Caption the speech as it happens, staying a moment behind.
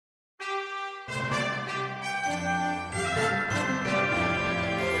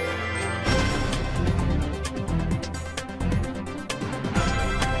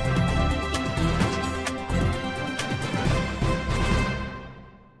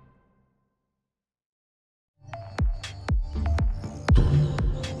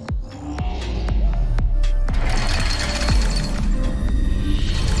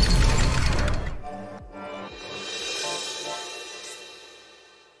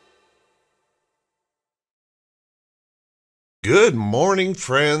Good morning,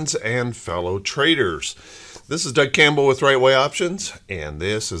 friends and fellow traders. This is Doug Campbell with Right Way Options, and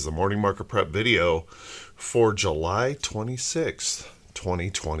this is the morning market prep video for July 26th,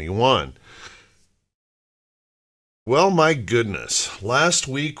 2021. Well, my goodness, last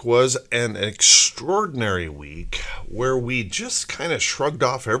week was an extraordinary week where we just kind of shrugged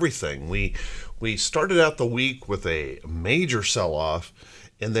off everything. We started out the week with a major sell-off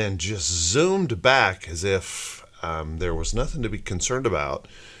and then just zoomed back as if there was nothing to be concerned about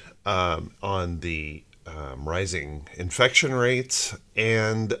on the rising infection rates,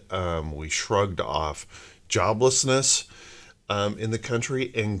 and we shrugged off joblessness in the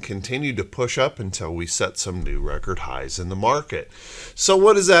country and continued to push up until we set some new record highs in the market. So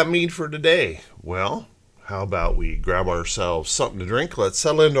what does that mean for today? Well, how about we grab ourselves something to drink, let's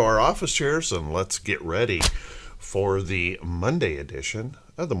settle into our office chairs, and let's get ready for the Monday edition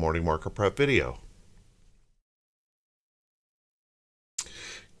of the Morning Market Prep video.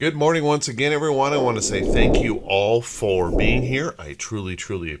 Good morning once again, everyone. I want to say thank you all for being here. I truly,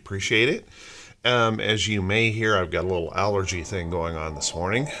 truly appreciate it. As you may hear, I've got a little allergy thing going on this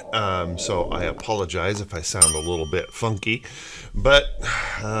morning, so I apologize if I sound a little bit funky, but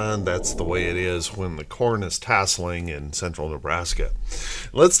that's the way it is when the corn is tasseling in central Nebraska.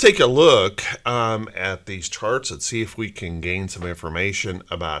 Let's take a look at these charts and see if we can gain some information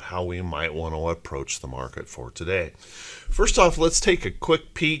about how we might want to approach the market for today. First off, let's take a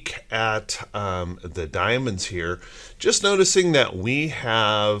quick peek at the diamonds here. Just noticing that we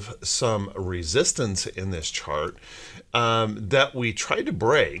have some resistance in this chart that we tried to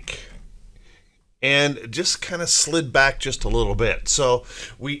break and just kind of slid back just a little bit. So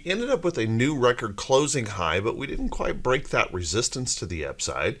we ended up with a new record closing high, but we didn't quite break that resistance to the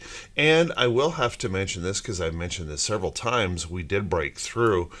upside. And I will have to mention this because I've mentioned this several times. We did break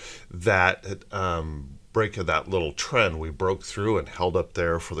through that break of that little trend. We broke through and held up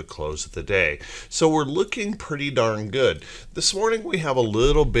there for the close of the day. So we're looking pretty darn good. This morning we have a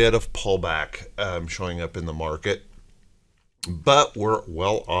little bit of pullback showing up in the market, but we're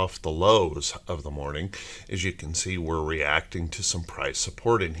well off the lows of the morning. As you can see, we're reacting to some price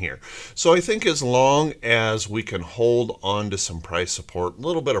support in here. So I think as long as we can hold on to some price support, a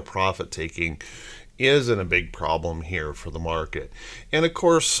little bit of profit taking isn't a big problem here for the market. And of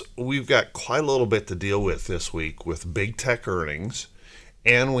course, we've got quite a little bit to deal with this week with big tech earnings,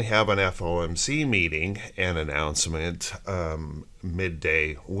 and we have an FOMC meeting and announcement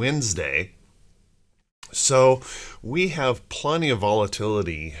midday Wednesday. So we have plenty of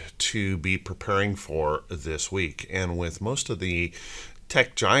volatility to be preparing for this week. And with most of the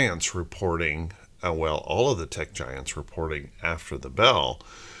tech giants reporting, well, all of the tech giants reporting after the bell,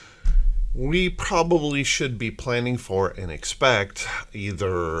 we probably should be planning for and expect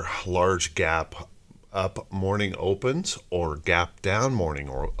either large gap up morning opens or gap down morning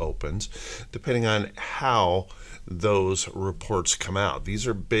opens, depending on how those reports come out. These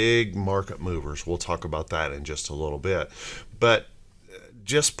are big market movers. We'll talk about that in just a little bit. But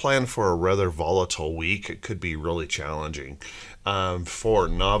just plan for a rather volatile week. It could be really challenging for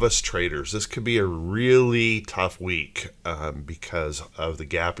novice traders. This could be a really tough week because of the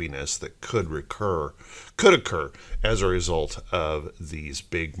gappiness that could occur as a result of these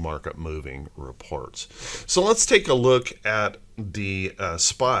big market moving reports. So let's take a look at the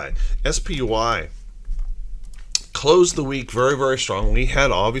SPY. Closed the week very, very strong. We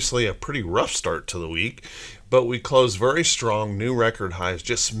had obviously a pretty rough start to the week, but we closed very strong, new record highs,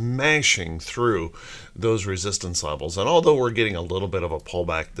 just smashing through those resistance levels. And although we're getting a little bit of a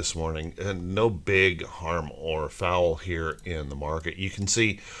pullback this morning, and no big harm or foul here in the market, you can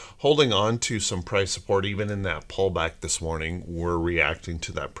see holding on to some price support. Even in that pullback this morning, we're reacting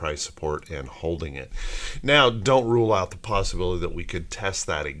to that price support and holding it. Now, don't rule out the possibility that we could test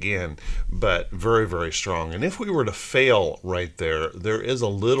that again, but very, very strong. And if we were to fail right there, there is a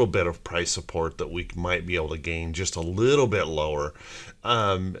little bit of price support that we might be able to gain just a little bit lower.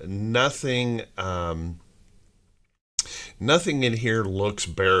 Nothing in here looks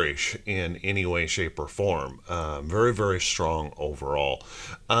bearish in any way, shape, or form. Very, very strong overall.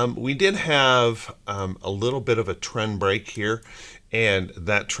 We did have a little bit of a trend break here, and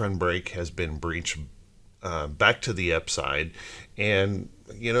that trend break has been breached back to the upside, and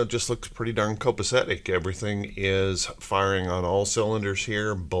just looks pretty darn copacetic. Everything is firing on all cylinders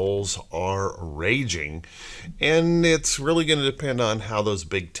here. Bulls are raging, and it's really going to depend on how those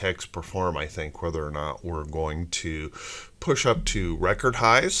big techs perform, I think, whether or not we're going to push up to record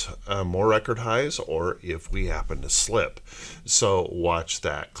highs, more record highs, or if we happen to slip. So watch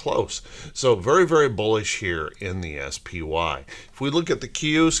that close. So very, very bullish here in the SPY. If we look at the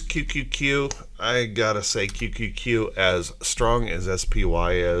Qs, QQQ, I gotta say QQQ, as strong as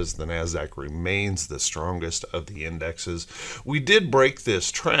SPY is, the NASDAQ remains the strongest of the indexes. We did break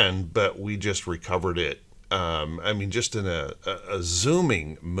this trend, but we just recovered it. I mean, just in a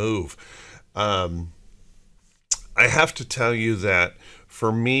zooming move. I have to tell you that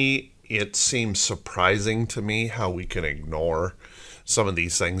for me, it seems surprising to me how we can ignore some of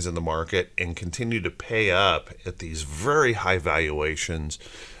these things in the market and continue to pay up at these very high valuations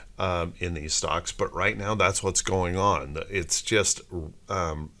in these stocks. But right now, that's what's going on. It's just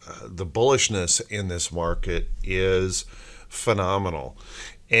the bullishness in this market is phenomenal.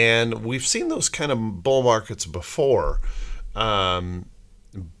 And we've seen those kind of bull markets before.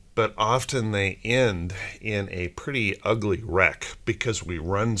 But often they end in a pretty ugly wreck because we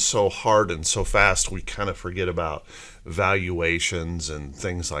run so hard and so fast, we kind of forget about valuations and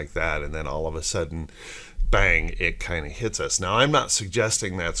things like that. And then all of a sudden, bang, it kind of hits us. Now, I'm not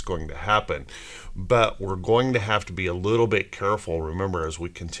suggesting that's going to happen, but we're going to have to be a little bit careful. Remember, as we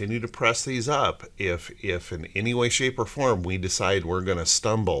continue to press these up, if in any way, shape, or form we decide we're going to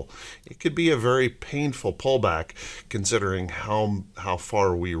stumble, it could be a very painful pullback considering how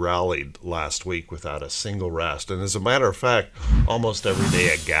far we rallied last week without a single rest. And as a matter of fact, almost every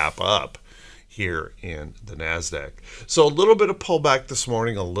day a gap up here in the NASDAQ. So a little bit of pullback this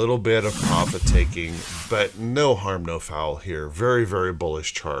morning, a little bit of profit taking, but no harm, no foul here. Very, very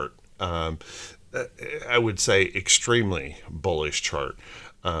bullish chart. I would say extremely bullish chart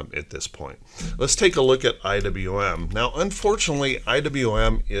at this point. Let's take a look at IWM. Now, unfortunately,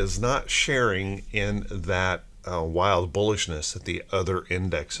 IWM is not sharing in that wild bullishness that the other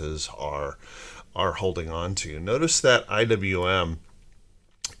indexes are holding on to. Notice that IWM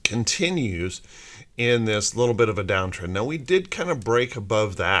continues in this little bit of a downtrend. Now, we did kind of break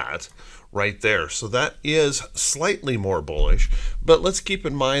above that right there, so that is slightly more bullish, but let's keep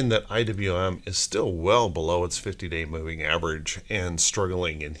in mind that IWM is still well below its 50-day moving average and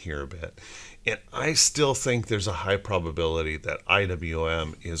struggling in here a bit. And I still think there's a high probability that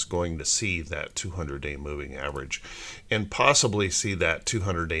IWM is going to see that 200-day moving average and possibly see that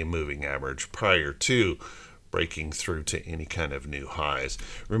 200-day moving average prior to breaking through to any kind of new highs.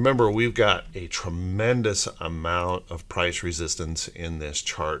 Remember, we've got a tremendous amount of price resistance in this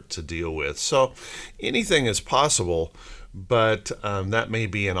chart to deal with. So anything is possible, but that may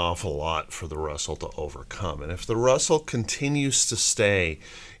be an awful lot for the Russell to overcome. And if the Russell continues to stay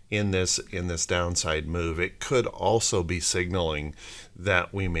in this downside move, it could also be signaling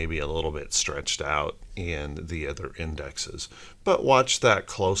that we may be a little bit stretched out in the other indexes. But watch that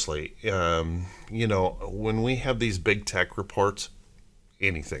closely. You know, when we have these big tech reports,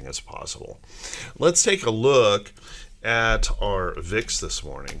 anything is possible. Let's take a look at our VIX this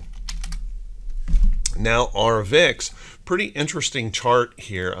morning. Now, our VIX, pretty interesting chart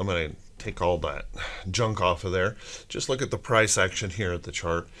here. I'm going to take all that junk off of there. Just look at the price action here at the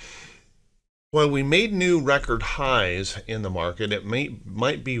chart. While we made new record highs in the market, it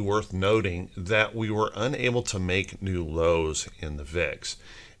might be worth noting that we were unable to make new lows in the VIX.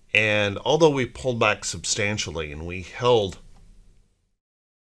 And although we pulled back substantially and we held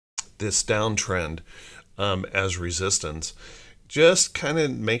this downtrend as resistance, just kind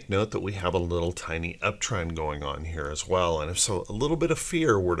of make note that we have a little tiny uptrend going on here as well. And if so, a little bit of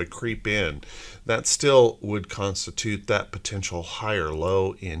fear were to creep in, that still would constitute that potential higher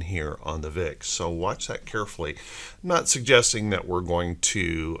low in here on the VIX. So watch that carefully. I'm not suggesting that we're going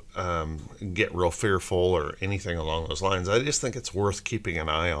to get real fearful or anything along those lines. I just think it's worth keeping an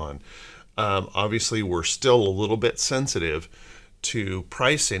eye on. Obviously, we're still a little bit sensitive to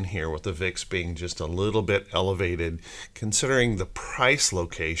price in here, with the VIX being just a little bit elevated considering the price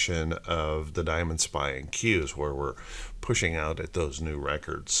location of the Diamond SPY and Qs, where we're pushing out at those new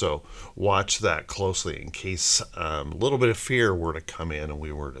records. So watch that closely in case a little bit of fear were to come in and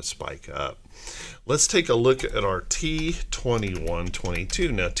we were to spike up. Let's take a look at our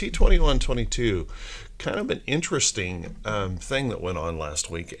T2122. Now, T2122, kind of an interesting thing that went on last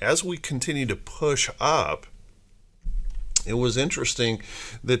week. As we continue to push up, it was interesting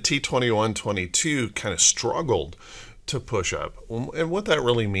that T2122 kind of struggled to push up. And what that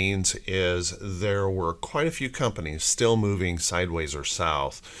really means is there were quite a few companies still moving sideways or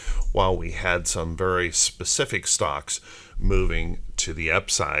south, while we had some very specific stocks moving to the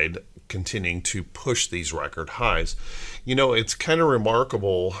upside, continuing to push these record highs. You know, it's kind of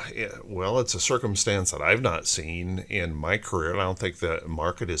remarkable. Well, it's a circumstance that I've not seen in my career, and I don't think the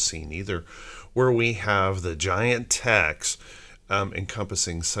market has seen either, where we have the giant techs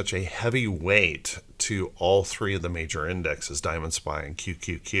encompassing such a heavy weight to all three of the major indexes, Diamond SPY and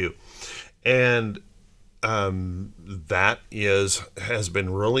QQQ. And that has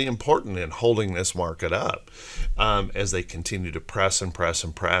been really important in holding this market up as they continue to press and press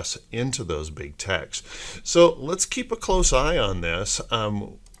and press into those big techs. So let's keep a close eye on this.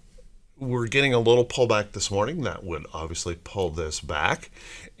 We're getting a little pullback this morning. That would obviously pull this back,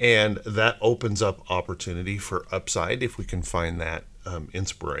 and that opens up opportunity for upside if we can find that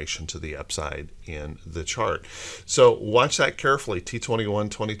inspiration to the upside in the chart. So watch that carefully,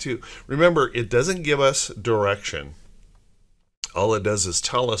 T2122. Remember, it doesn't give us direction. All it does is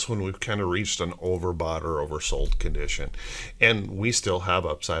tell us when we've kind of reached an overbought or oversold condition. And we still have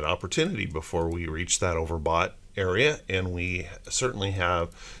upside opportunity before we reach that overbought area, and we certainly have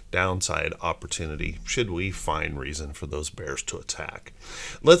downside opportunity should we find reason for those bears to attack.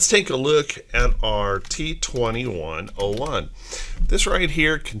 Let's take a look at our T2101. This right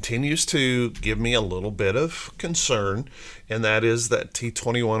here continues to give me a little bit of concern, and that is that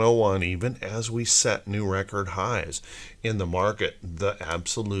T2101, even as we set new record highs in the market, the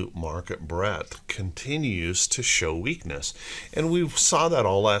absolute market breadth continues to show weakness. And we saw that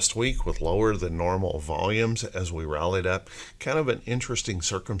all last week with lower than normal volumes as we rallied up. Kind of an interesting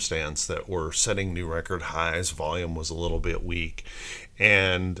circumstance that we're setting new record highs. Volume was a little bit weak,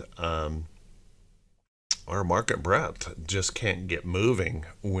 and our market breadth just can't get moving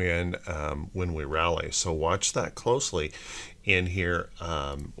when we rally. So watch that closely in here.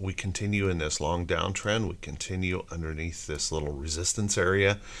 We continue in this long downtrend. We continue underneath this little resistance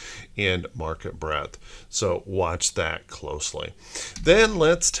area in market breadth. So watch that closely. Then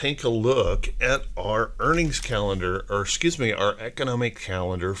let's take a look at our earnings calendar, or excuse me, our economic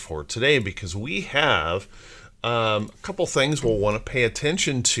calendar for today, because we have a couple things we'll want to pay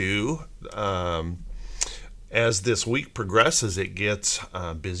attention to. As this week progresses, it gets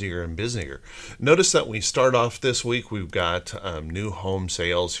busier and busier. Notice that we start off this week, we've got new home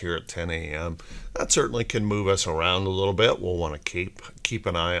sales here at 10 a.m. That certainly can move us around a little bit. We'll want to keep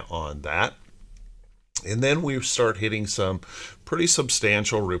an eye on that. And then we start hitting some pretty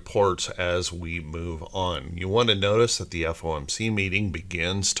substantial reports as we move on. You want to notice that the FOMC meeting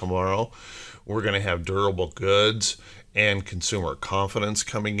begins tomorrow. We're going to have durable goods and consumer confidence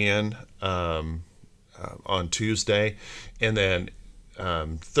coming in on Tuesday, and then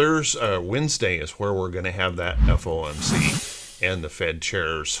Wednesday is where we're going to have that FOMC and the Fed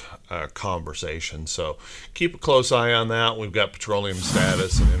chairs conversation. So keep a close eye on that. We've got petroleum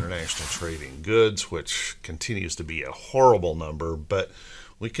status and international trading goods, which continues to be a horrible number, but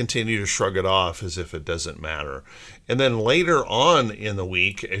we continue to shrug it off as if it doesn't matter. And then later on in the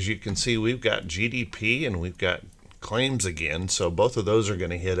week, as you can see, we've got GDP and we've got claims again. So both of those are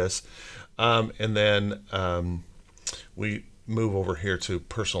going to hit us. And then we move over here to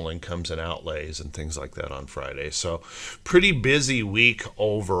personal incomes and outlays and things like that on Friday. So pretty busy week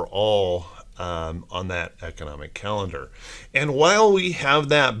overall on that economic calendar. And while we have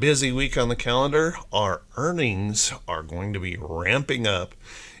that busy week on the calendar, our earnings are going to be ramping up.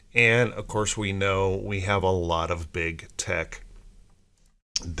 And of course, we know we have a lot of big tech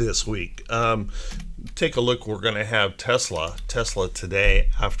this week. Take a look. We're going to have Tesla today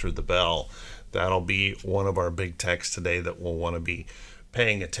after the bell. That'll be one of our big techs today that we'll want to be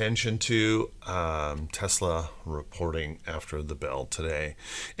paying attention to. Tesla reporting after the bell today.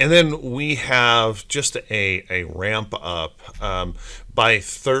 And then we have just a ramp up. By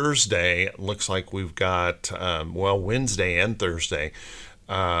Thursday, it looks like we've got, Wednesday and Thursday.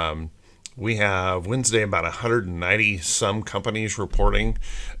 We have Wednesday about 190 some companies reporting.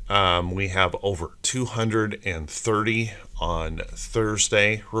 We have over 230 on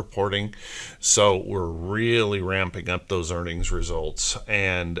Thursday reporting. So we're really ramping up those earnings results.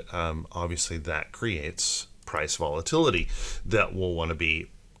 And obviously that creates price volatility that we'll want to be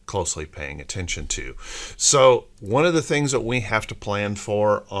closely paying attention to. So one of the things that we have to plan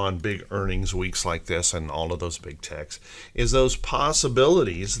for on big earnings weeks like this and all of those big techs is those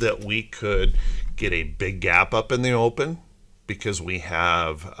possibilities that we could get a big gap up in the open, because we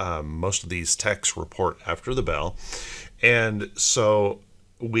have most of these techs report after the bell. And so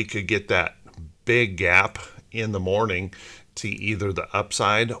we could get that big gap in the morning to either the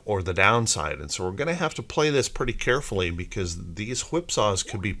upside or the downside. And so we're going to have to play this pretty carefully, because these whipsaws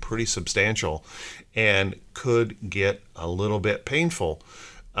could be pretty substantial and could get a little bit painful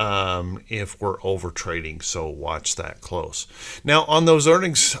if we're over trading. So watch that close. Now on those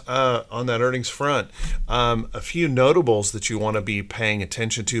earnings, on that earnings front, a few notables that you want to be paying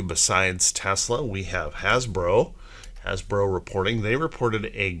attention to besides Tesla. We have Hasbro reporting. They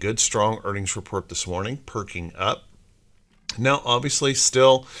reported a good, strong earnings report this morning, perking up. Now, obviously,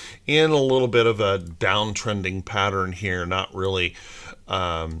 still in a little bit of a downtrending pattern here, not really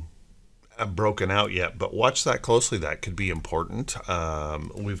broken out yet, but watch that closely. That could be important.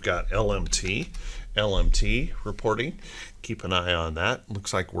 We've got LMT reporting. Keep an eye on that.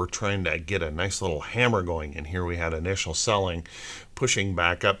 Looks like we're trying to get a nice little hammer going in here. We had initial selling, pushing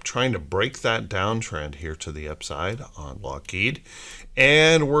back up, trying to break that downtrend here to the upside on Lockheed.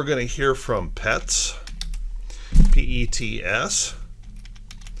 And we're going to hear from PETS. PETS.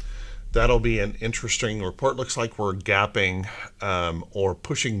 That'll be an interesting report. Looks like we're gapping or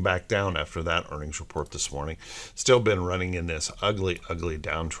pushing back down after that earnings report this morning. Still been running in this ugly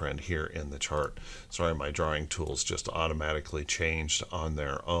downtrend here in the chart. Sorry, my drawing tools just automatically changed on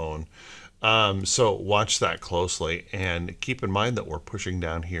their own. So watch that closely and keep in mind that we're pushing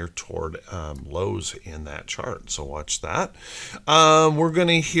down here toward lows in that chart. So watch that. We're going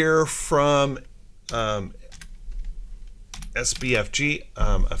to hear from SBFG,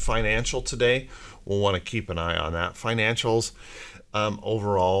 a financial today. We'll want to keep an eye on that. Financials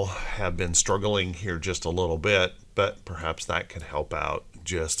overall have been struggling here just a little bit, but perhaps that could help out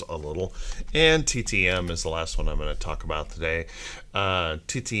just a little. And TTM is the last one I'm going to talk about today.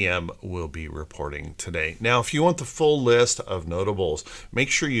 TTM will be reporting today. Now, if you want the full list of notables, make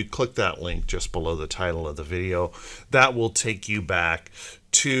sure you click that link just below the title of the video. That will take you back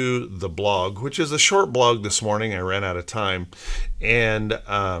to the blog, which is a short blog this morning. I ran out of time, and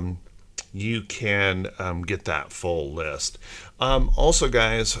you can get that full list. Also,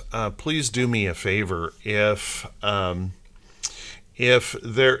 guys, please do me a favor. If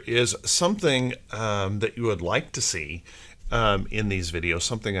there is something that you would like to see in these videos,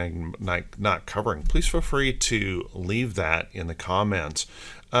 something I'm not covering, please feel free to leave that in the comments.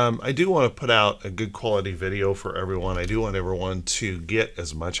 I do want to put out a good quality video for everyone. I do want everyone to get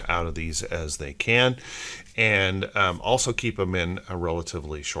as much out of these as they can, and also keep them in a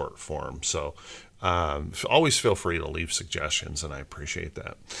relatively short form. So always feel free to leave suggestions, and I appreciate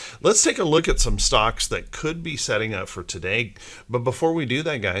that. Let's take a look at some stocks that could be setting up for today. But before we do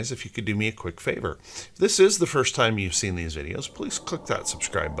that, guys, if you could do me a quick favor. If this is the first time you've seen these videos, please click that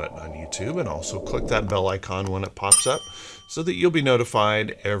subscribe button on YouTube, and also click that bell icon when it pops up, so that you'll be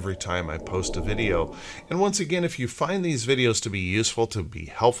notified every time I post a video. And once again, if you find these videos to be useful, to be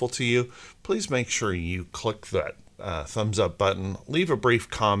helpful to you, please make sure you click that thumbs up button, leave a brief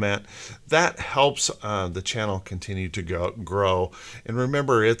comment. That helps the channel continue to grow. And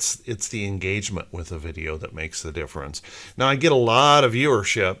remember, it's the engagement with a video that makes the difference. Now, I get a lot of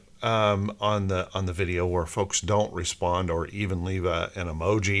viewership on the video where folks don't respond or even leave an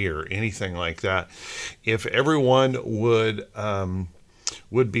emoji or anything like that. If everyone would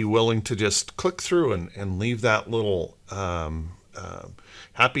be willing to just click through and leave that little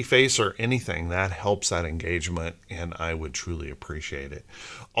happy face or anything, that helps that engagement, and I would truly appreciate it.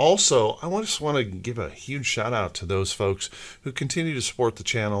 Also, I just want to give a huge shout out to those folks who continue to support the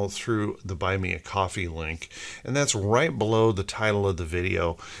channel through the Buy Me a Coffee link, and that's right below the title of the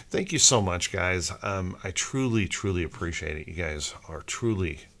video. Thank you so much, guys. I truly appreciate it. You guys are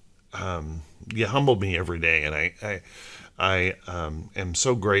truly, you humble me every day, and I am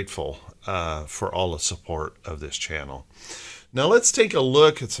so grateful for all the support of this channel. Now let's take a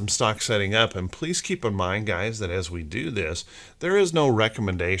look at some stock setting up, and please keep in mind, guys, that as we do this, there is no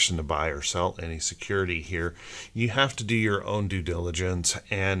recommendation to buy or sell any security here. You have to do your own due diligence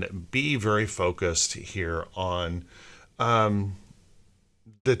and be very focused here on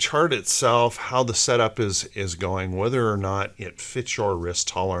the chart itself, how the setup is going, whether or not it fits your risk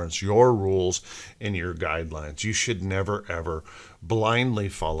tolerance, your rules, and your guidelines. You should never, ever blindly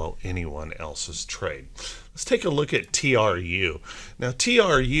follow anyone else's trade. Let's take a look at TRU. Now,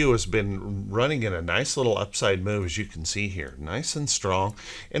 TRU has been running in a nice little upside move, as you can see here, nice and strong.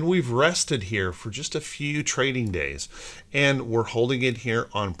 And we've rested here for just a few trading days. And we're holding it here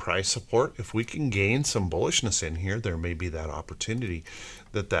on price support. If we can gain some bullishness in here, there may be that opportunity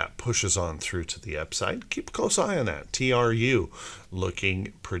that pushes on through to the upside. Keep a close eye on that. TRU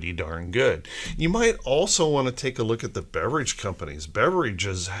looking pretty darn good. You might also want to take a look at the beverage companies.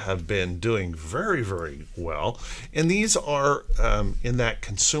 Beverages have been doing very well, and these are in that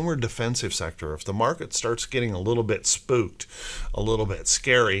consumer defensive sector. If the market starts getting a little bit spooked, a little bit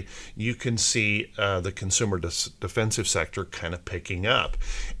scary, you can see the consumer defensive sector kind of picking up.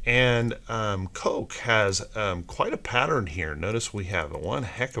 And Coke has quite a pattern here. Notice we have one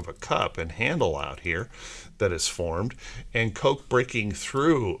heck of a cup and handle out here that is formed, and Coke breaking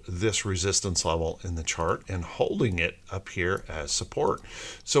through this resistance level in the chart and holding it up here as support.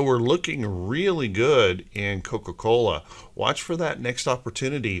 So we're looking really good in Coca-Cola. Watch for that next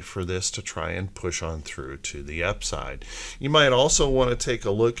opportunity for this to try and push on through to the upside. You might also want to take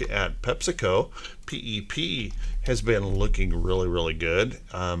a look at PepsiCo. PEP has been looking really, really good.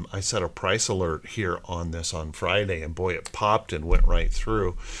 I set a price alert here on this on Friday, and boy, it popped and went right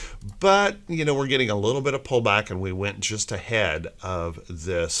through. But, you know, we're getting a little bit of pullback, and we went just ahead of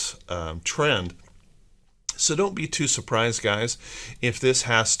this trend. So don't be too surprised, guys, if this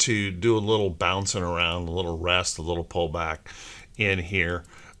has to do a little bouncing around, a little rest, a little pullback in here.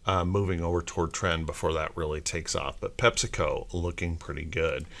 Moving over toward trend before that really takes off. But PepsiCo looking pretty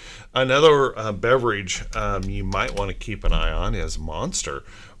good. Another beverage you might want to keep an eye on is Monster.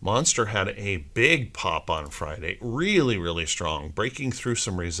 Monster had a big pop on Friday, really, really strong, breaking through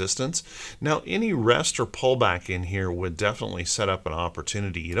some resistance. Now, any rest or pullback in here would definitely set up an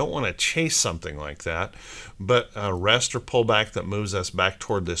opportunity. You don't want to chase something like that, but a rest or pullback that moves us back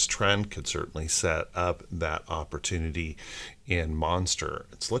toward this trend could certainly set up that opportunity in Monster.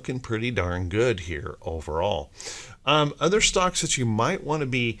 It's looking pretty darn good here overall. Other stocks that you might want to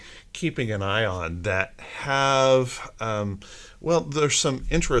be keeping an eye on that have, well, there's some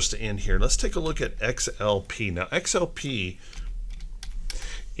interest in here. Let's take a look at XLP. Now, XLP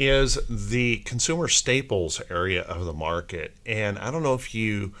is the consumer staples area of the market. And I don't know if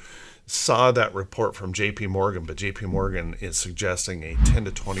you saw that report from JP Morgan, but JP Morgan is suggesting a 10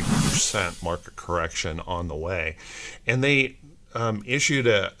 to 20% market correction on the way. And they issued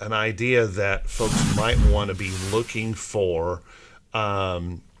an idea that folks might want to be looking for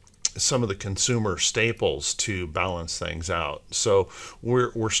some of the consumer staples to balance things out. So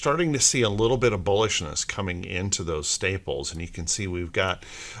we're starting to see a little bit of bullishness coming into those staples, and you can see we've got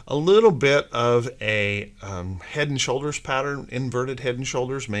a little bit of a head and shoulders pattern, inverted head and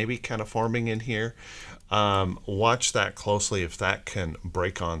shoulders maybe kind of forming in here. Watch that closely if that can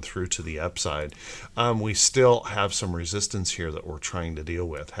break on through to the upside. We still have some resistance here that we're trying to deal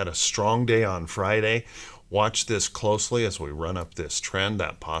with. Had a strong day on Friday. Watch this closely as we run up this trend,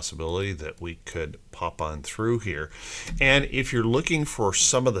 that possibility that we could pop on through here. And if you're looking for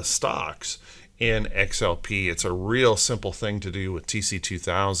some of the stocks in XLP, it's a real simple thing to do with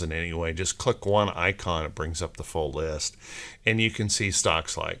TC2000 anyway. Just click one icon, it brings up the full list. And you can see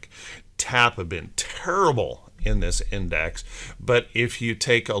stocks like TAP have been terrible in this index. But if you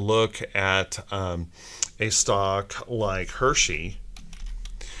take a look at a stock like Hershey,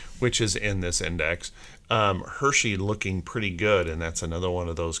 which is in this index, Hershey looking pretty good, and that's another one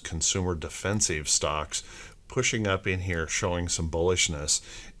of those consumer defensive stocks pushing up in here, showing some bullishness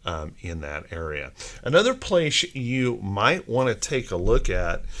in that area. Another place you might want to take a look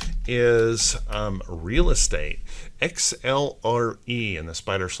at is real estate. XLRE in the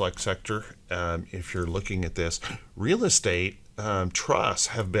Spider Select sector. If you're looking at this, real estate trusts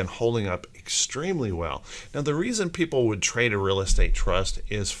have been holding up extremely well. Now, the reason people would trade a real estate trust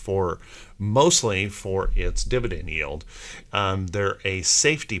is mostly for its dividend yield. They're a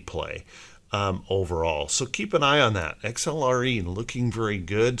safety play overall. So keep an eye on that. XLRE looking very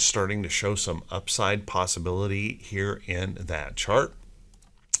good, starting to show some upside possibility here in that chart.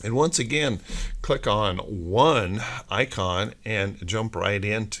 And once again, click on one icon and jump right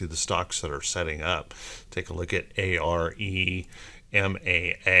into the stocks that are setting up. Take a look at ARE,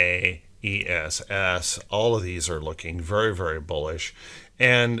 MAA, ESS. All of these are looking very, very bullish.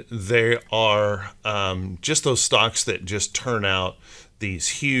 And they are just those stocks that just turn out these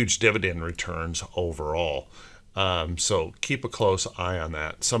huge dividend returns overall. So keep a close eye on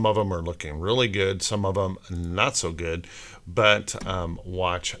that. Some of them are looking really good, some of them not so good, but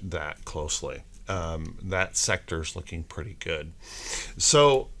watch that closely. That sector is looking pretty good.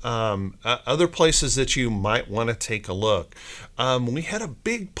 So other places that you might want to take a look. We had a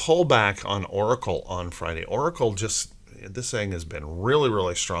big pullback on Oracle on Friday. Oracle this thing has been really,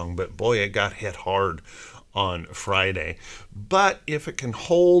 really strong, but boy, it got hit hard on Friday. But if it can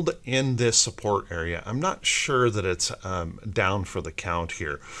hold in this support area, I'm not sure that it's down for the count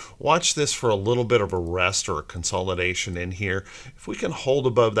here. Watch this for a little bit of a rest or a consolidation in here. If we can hold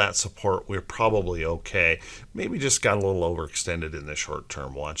above that support, we're probably okay. Maybe just got a little overextended in the short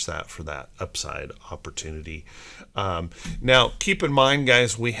term. Watch that for that upside opportunity. Now, keep in mind,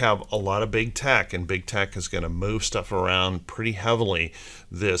 guys, we have a lot of big tech, and big tech is going to move stuff around pretty heavily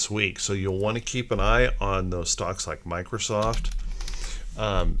this week. So you'll want to keep an eye on those stocks like Microsoft,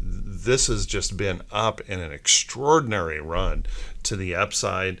 This has just been up in an extraordinary run to the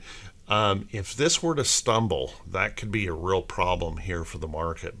upside. If this were to stumble, that could be a real problem here for the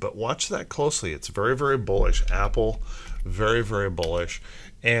market. But watch that closely. It's very, very bullish. Apple, very, very bullish.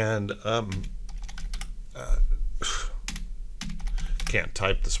 And can't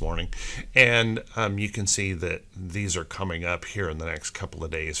type this morning. And you can see that these are coming up here in the next couple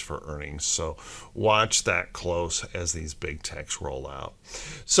of days for earnings. So watch that close as these big techs roll out.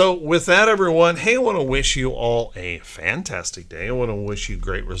 So with that, everyone, hey, I want to wish you all a fantastic day. I want to wish you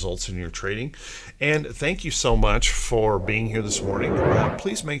great results in your trading. And thank you so much for being here this morning.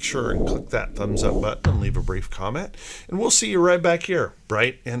 Please make sure and click that thumbs up button and leave a brief comment. And we'll see you right back here,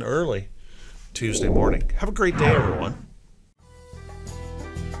 bright and early Tuesday morning. Have a great day, everyone.